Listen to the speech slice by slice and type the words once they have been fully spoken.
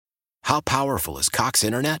How powerful is Cox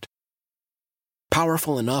Internet?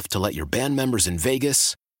 Powerful enough to let your band members in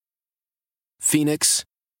Vegas, Phoenix,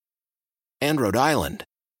 and Rhode Island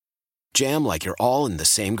jam like you're all in the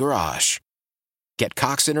same garage. Get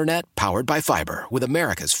Cox Internet powered by fiber with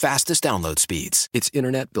America's fastest download speeds. It's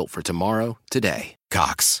internet built for tomorrow, today.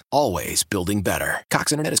 Cox, always building better.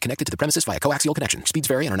 Cox Internet is connected to the premises via coaxial connection. Speeds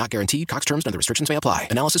vary and are not guaranteed. Cox terms and other restrictions may apply.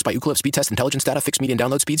 Analysis by Ookla Speed Test Intelligence Data. Fixed median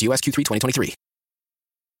download speeds. US Q3 2023.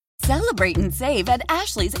 Celebrate and save at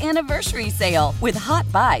Ashley's Anniversary Sale. With Hot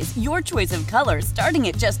Buys, your choice of colors starting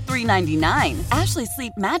at just $3.99. Ashley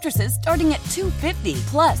Sleep mattresses starting at $2.50.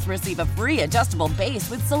 Plus, receive a free adjustable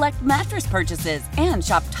base with select mattress purchases. And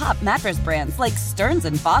shop top mattress brands like Stearns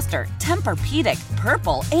 & Foster, Tempur-Pedic,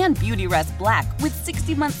 Purple, and Beautyrest Black with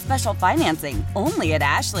 60-month special financing. Only at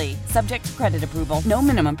Ashley. Subject to credit approval. No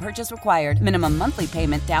minimum purchase required. Minimum monthly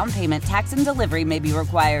payment, down payment, tax, and delivery may be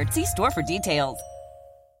required. See store for details.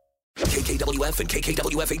 KKWF and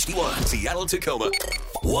KKWF HD1, Seattle, Tacoma.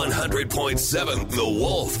 100.7 The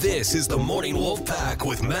Wolf. This is the Morning Wolf Pack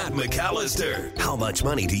with Matt McAllister. How much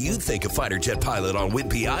money do you think a fighter jet pilot on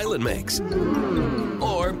Whidbey Island makes?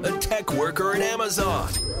 Or a tech worker at Amazon?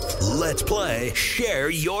 Let's play Share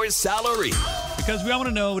Your Salary. Because we all want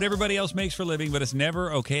to know what everybody else makes for a living, but it's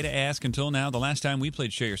never okay to ask until now. The last time we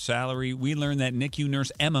played Share Your Salary, we learned that NICU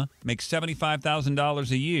nurse Emma makes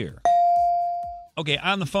 $75,000 a year. Okay,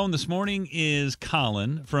 on the phone this morning is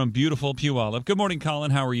Collin from beautiful Puyallup. Good morning,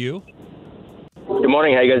 Collin. How are you? Good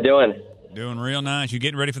morning. How you guys doing? Doing real nice. You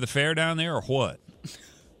getting ready for the fair down there or what?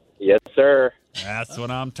 Yes, sir. That's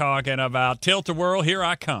what I'm talking about. Tilt-a-whirl, here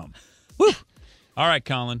I come. Woo! All right,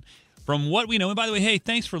 Collin. From what we know, and by the way, hey,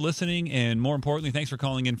 thanks for listening, and more importantly, thanks for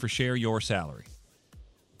calling in for Share Your Salary.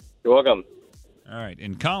 You're welcome. All right,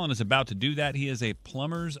 and Collin is about to do that. He is a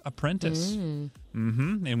plumber's apprentice.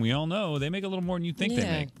 And we all know they make a little more than you think they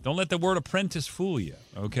make. Don't let the word apprentice fool you,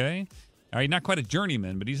 okay? All right, not quite a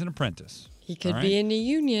journeyman, but he's an apprentice. He could be in the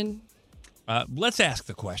union. Let's ask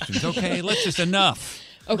the questions, okay? Let's just enough.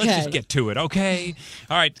 Okay. Let's just get to it, okay?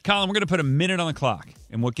 All right, Collin, we're going to put a minute on the clock.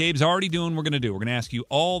 And what Gabe's already doing, we're going to do. We're going to ask you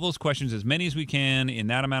all those questions, as many as we can, in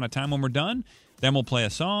that amount of time. When we're done, then we'll play a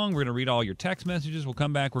song. We're going to read all your text messages. We'll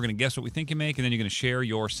come back. We're going to guess what we think you make, and then you're going to share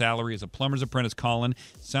your salary as a plumber's apprentice, Collin.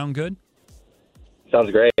 Sound good?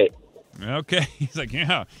 Sounds great. Okay. He's like,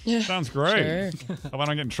 yeah, sounds great. Sure. How about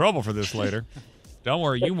I get in trouble for this later? Don't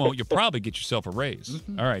worry, you won't. You'll probably get yourself a raise.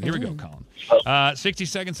 All right, here we go, Collin. 60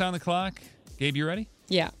 seconds on the clock. Gabe, you ready?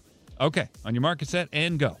 Yeah. Okay. On your mark, get set,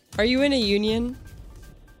 and go. Are you in a union?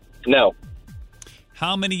 No.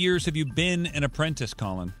 How many years have you been an apprentice,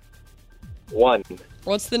 Collin? 1.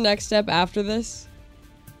 What's the next step after this?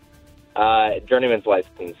 Journeyman's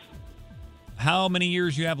license. How many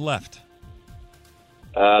years you have left?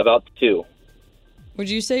 About 2. Would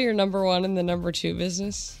you say you're number 1 in the number 2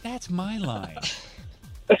 business? That's my line.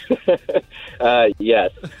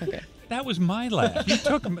 Yes. Okay. That was my laugh. You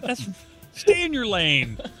took him. Stay in your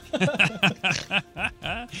lane.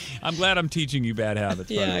 I'm glad I'm teaching you bad habits.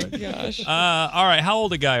 Yeah, by the way. gosh. All right. How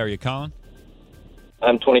old a guy are you, Collin?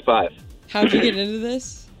 I'm 25. How'd you get into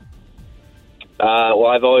this? Well,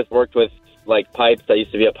 I've always worked with, pipes. I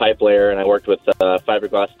used to be a pipe layer, and I worked with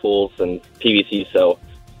fiberglass pools and PVC, so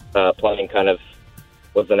plumbing kind of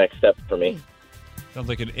was the next step for me. Sounds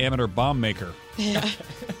like an amateur bomb maker. Yeah.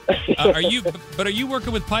 Are you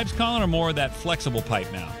working with pipes, Collin, or more of that flexible pipe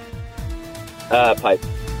now? Pipe.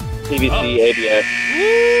 PVC, ABS.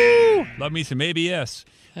 Woo! Love me some ABS.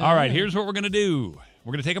 All right, here's what we're going to do.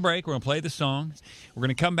 We're going to take a break. We're going to play the songs. We're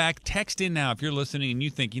going to come back. Text in now if you're listening and you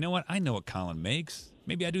think, you know what, I know what Collin makes.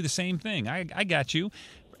 Maybe I do the same thing. I got you.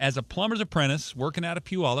 As a plumber's apprentice, working out of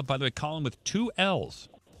Puyallup, by the way, Collin with 2 L's.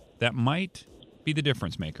 That might be the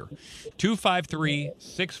difference maker.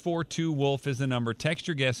 253-642-WOLF is the number. Text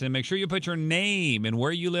your guess in. Make sure you put your name and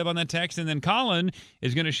where you live on the text, and then Collin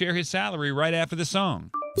is going to share his salary right after the song.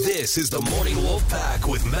 This is the Morning Wolf Pack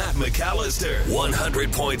with Matt McAllister.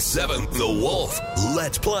 100.7 The Wolf.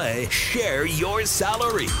 Let's play Share Your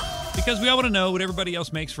Salary. Because we all want to know what everybody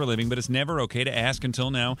else makes for a living, but it's never okay to ask until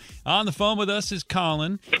now. On the phone with us is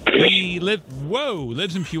Collin. He lives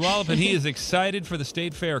in Puyallup, and he is excited for the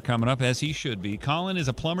state fair coming up, as he should be. Collin is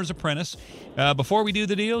a plumber's apprentice. Before we do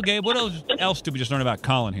the deal, Gabe, what else did we just learn about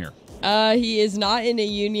Collin here? He is not in a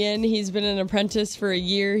union. He's been an apprentice for a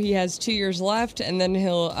year. He has 2 years left, and then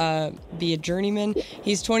he'll be a journeyman.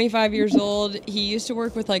 He's 25 years old. He used to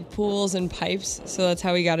work with pools and pipes, so that's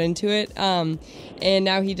how he got into it. And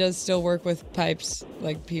now he does still work with pipes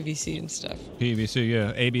like PVC and stuff. PVC,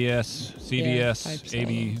 yeah. ABS, CVS,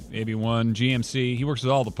 AB1, GMC. He works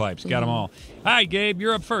with all the pipes. Got them all. All right, Gabe,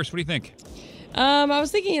 you're up first. What do you think? I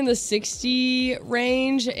was thinking in the 60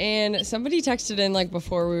 range, and somebody texted in like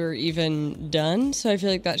before we were even done, so I feel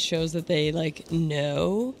like that shows that they like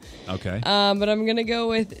know. Okay. But I'm gonna go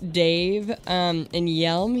with Dave in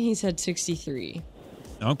Yelm. He said 63.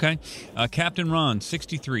 Okay. Captain Ron,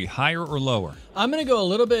 63, higher or lower? I'm going to go a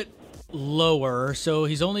little bit lower. So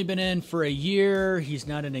he's only been in for a year. He's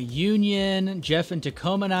not in a union. Jeff and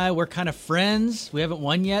Tacoma and I, we're kind of friends. We haven't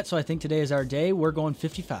won yet, so I think today is our day. We're going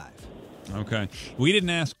 55. Okay. We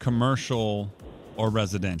didn't ask commercial or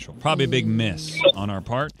residential. Probably a big miss on our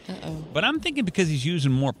part. Uh-oh. But I'm thinking because he's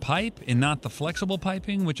using more pipe and not the flexible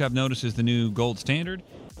piping, which I've noticed is the new gold standard,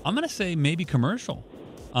 I'm going to say maybe commercial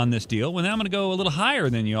on this deal. Well, now I'm going to go a little higher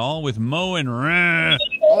than y'all with Mo and By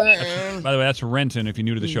the way, that's Renton if you're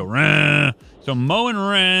new to the show. So Mo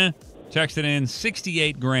and texted in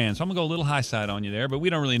 68 grand. So I'm going to go a little high side on you there, but we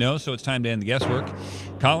don't really know, so it's time to end the guesswork.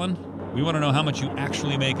 Colin, we want to know how much you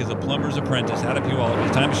actually make as a plumber's apprentice out of Puyallup.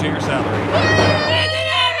 It's time to share your salary.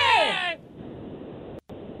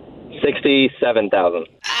 67,000.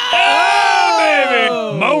 Baby.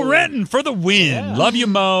 Mo Renton for the win. Yeah. Love you,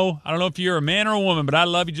 Mo. I don't know if you're a man or a woman, but I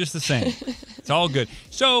love you just the same. It's all good.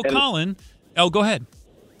 So, Colin, go ahead.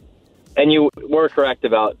 And you were correct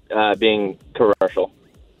about being commercial.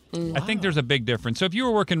 Wow. I think there's a big difference. So if you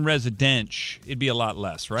were working residential, it'd be a lot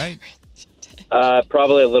less, right?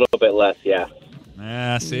 Probably a little bit less, yeah.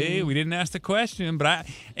 See, we didn't ask the question, but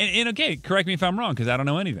and okay, correct me if I'm wrong, because I don't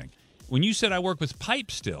know anything. When you said I work with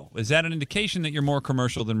pipe still, is that an indication that you're more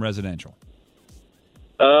commercial than residential?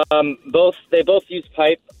 They both use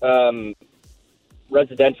pipe.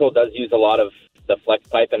 Residential does use a lot of the flex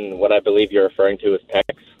pipe, and what I believe you're referring to is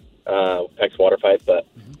PEX water pipe, but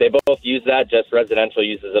they both use that, just residential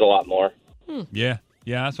uses it a lot more. Yeah,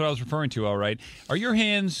 that's what I was referring to, all right. Are your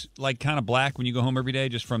hands like kind of black when you go home every day,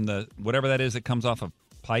 just from the whatever that is that comes off of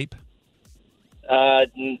pipe?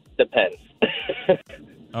 Depends.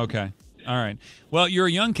 Okay, all right. Well, you're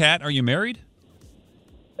a young cat. Are you married?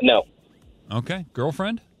 No. Okay.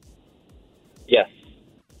 Girlfriend? Yes.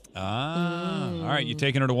 All right. You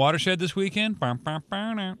taking her to Watershed this weekend?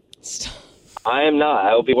 Stop. I am not.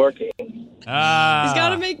 I will be working. He's got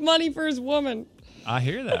to make money for his woman. I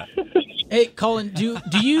hear that. Hey, Colin, do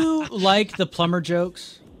you like the plumber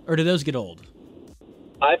jokes, or do those get old?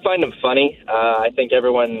 I find them funny. I think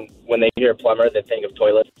everyone, when they hear plumber, they think of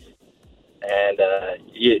toilets. And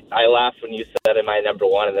I laughed when you said, "Am I number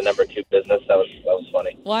one in the number two business?" That was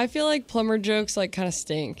funny. Well, I feel like plumber jokes like kind of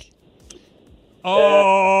stink.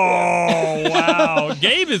 Oh, wow.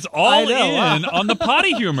 Gabe is all in on the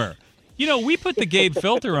potty humor. You know, we put the Gabe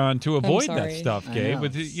filter on to avoid that stuff, Gabe.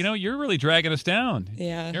 With you're really dragging us down.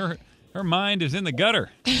 Yeah. Her mind is in the gutter,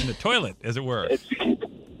 in the toilet, as it were.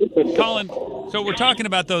 Colin, so we're talking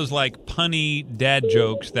about those like punny dad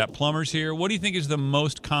jokes that plumbers hear. What do you think is the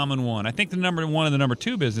most common one? I think the number one and the number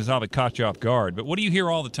two business probably caught you off guard, but what do you hear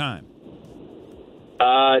all the time?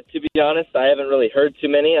 To be honest, I haven't really heard too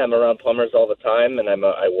many. I'm around plumbers all the time, and I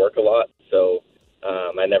work a lot, so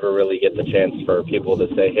I never really get the chance for people to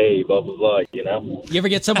say, "Hey, blah blah blah." You know. You ever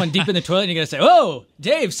get someone deep in the toilet and you gotta say, "Oh,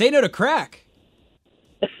 Dave, say no to crack."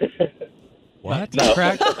 What? No.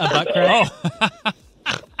 Crack? A butt crack? Oh.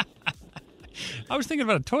 I was thinking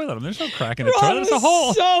about a toilet. I mean, there's no crack in a toilet. It's a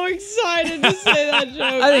hole. So excited to say that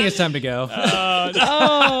joke. I think it's time to go.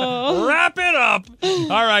 Wrap it up.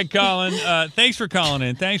 All right, Colin. Thanks for calling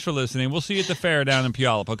in. Thanks for listening. We'll see you at the fair down in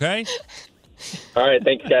Puyallup, okay? All right.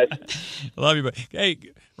 Thanks, guys. Love you. But hey,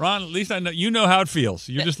 Ron, at least I know you know how it feels.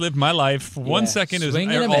 You just lived my life. 1 second is all day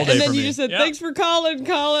for me. And then you just said, thanks for calling,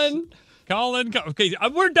 Colin. Colin. Okay,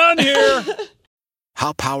 we're done here.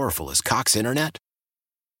 How powerful is Cox Internet?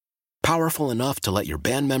 Powerful enough to let your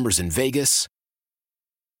band members in Vegas,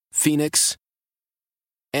 Phoenix,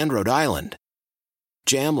 and Rhode Island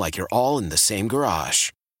jam like you're all in the same garage.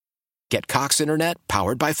 Get Cox Internet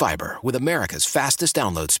powered by fiber with America's fastest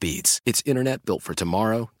download speeds. It's internet built for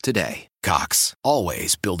tomorrow, today. Cox,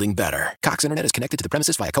 always building better. Cox Internet is connected to the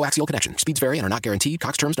premises via coaxial connection. Speeds vary and are not guaranteed.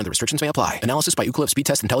 Cox terms and other restrictions may apply. Analysis by Ookla Speed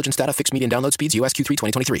Test Intelligence Data. Fixed median download speeds. US Q3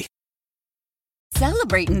 2023.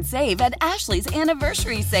 Celebrate and save at Ashley's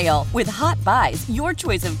Anniversary Sale. With Hot Buys, your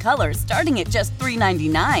choice of colors starting at just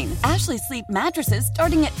 $3.99. Ashley Sleep mattresses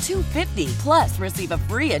starting at $2.50. Plus, receive a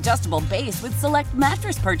free adjustable base with select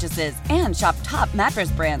mattress purchases. And shop top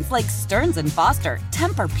mattress brands like Stearns & Foster,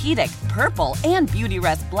 Tempur-Pedic, Purple, and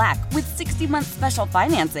Beautyrest Black with 60-month special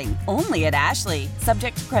financing. Only at Ashley.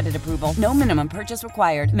 Subject to credit approval. No minimum purchase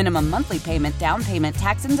required. Minimum monthly payment, down payment,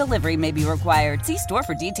 tax, and delivery may be required. See store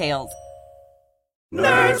for details.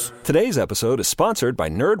 Today's episode is sponsored by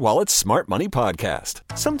NerdWallet's Smart Money Podcast.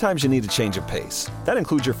 Sometimes you need a change of pace. That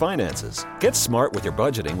includes your finances. Get smart with your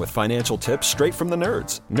budgeting with financial tips straight from the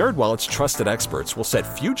nerds. NerdWallet's trusted experts will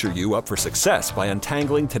set future you up for success by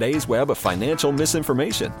untangling today's web of financial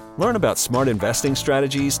misinformation. Learn about smart investing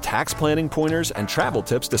strategies, tax planning pointers, and travel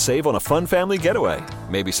tips to save on a fun family getaway.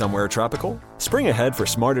 Maybe somewhere tropical? Spring ahead for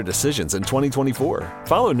smarter decisions in 2024.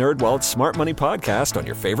 Follow NerdWallet's Smart Money Podcast on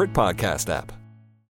your favorite podcast app.